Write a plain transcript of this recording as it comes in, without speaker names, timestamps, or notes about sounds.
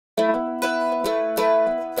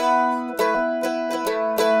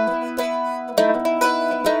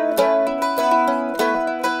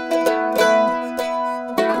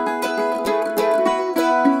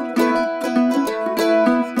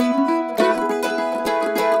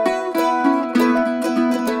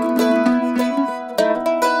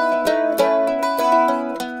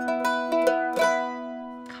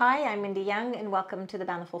welcome to the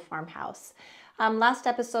Bountiful Farmhouse. Last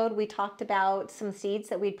episode we talked about some seeds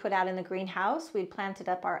that we'd put out in the greenhouse. We'd planted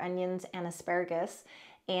up our onions and asparagus,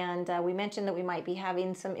 and we mentioned that we might be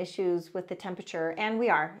having some issues with the temperature, and we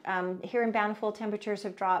are. Here in Bountiful, temperatures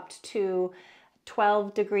have dropped to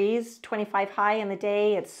 12 degrees, 25 high in the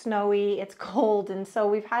day. It's snowy, it's cold, and so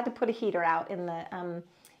we've had to put a heater out in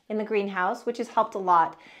the greenhouse, which has helped a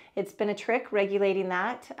lot. It's been a trick regulating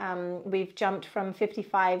that. We've jumped from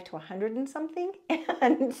 55 to 100 and something,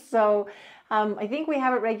 and so I think we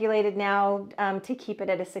have it regulated now to keep it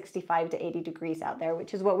at a 65 to 80 degrees out there,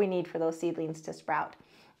 which is what we need for those seedlings to sprout.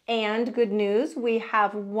 And good news, we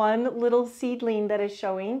have one little seedling that is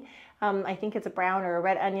showing. I think it's a brown or a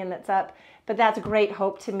red onion that's up, but that's great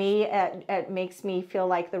hope to me. It makes me feel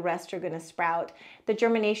like the rest are going to sprout. The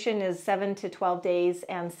germination is 7 to 12 days,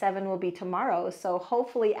 and 7 will be tomorrow. So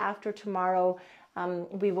hopefully after tomorrow,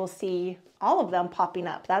 we will see all of them popping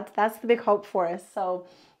up. That's the big hope for us. So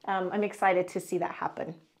I'm excited to see that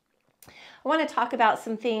happen. I want to talk about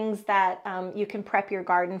some things that you can prep your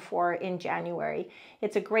garden for in January.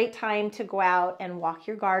 It's a great time to go out and walk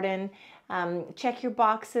your garden, check your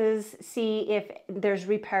boxes, see if there's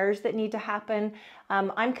repairs that need to happen.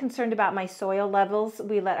 I'm concerned about my soil levels.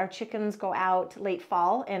 We let our chickens go out late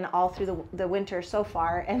fall and all through the winter so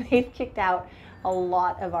far, and they've kicked out a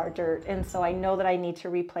lot of our dirt, and so I know that I need to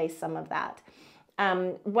replace some of that.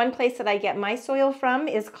 One place that I get my soil from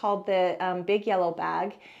is called the Big Yellow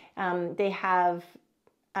Bag. They have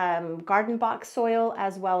garden box soil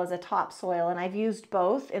as well as a topsoil, and I've used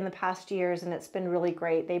both in the past years, and it's been really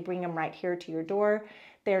great. They bring them right here to your door.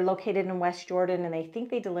 They're located in West Jordan, and I think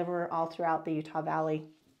they deliver all throughout the Utah Valley.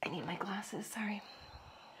 I need my glasses, sorry.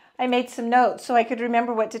 I made some notes so I could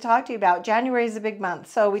remember what to talk to you about. January is a big month,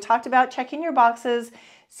 so we talked about checking your boxes,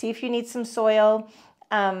 see if you need some soil.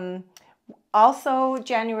 Also,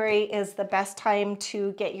 January is the best time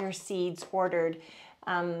to get your seeds ordered.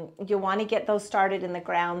 You'll want to get those started in the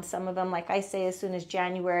ground. Some of them, like I say, as soon as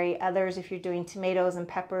January. Others, if you're doing tomatoes and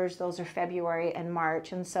peppers, those are February and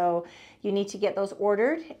March. And so you need to get those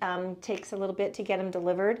ordered. Takes a little bit to get them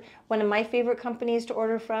delivered. One of my favorite companies to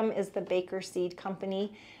order from is the Baker Seed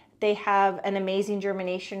Company. They have an amazing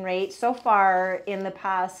germination rate. So far, in the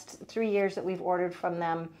past 3 years that we've ordered from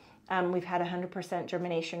them, we've had 100%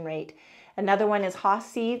 germination rate. Another one is Haas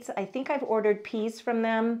Seeds. I think I've ordered peas from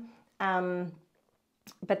them.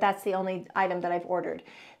 But that's the only item that I've ordered.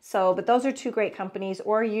 So, but those are two great companies,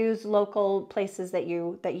 or use local places that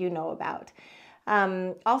you know about.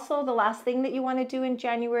 Also, the last thing that you want to do in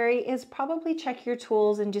January is probably check your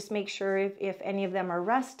tools and just make sure if any of them are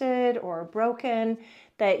rusted or broken,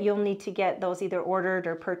 that you'll need to get those either ordered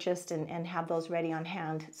or purchased and have those ready on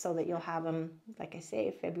hand so that you'll have them, like I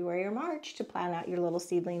say, February or March to plan out your little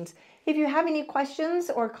seedlings. If you have any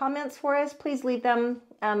questions or comments for us, please leave them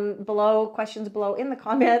questions below in the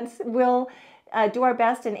comments. We'll do our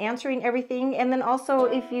best in answering everything. And then also,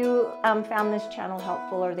 if you found this channel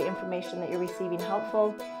helpful or the information that you're receiving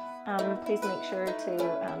helpful, please make sure to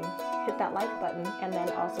hit that like button and then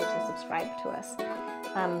also to subscribe to us.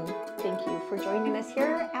 Thank you for joining us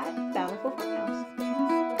here at Bountiful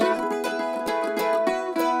Farmhouse.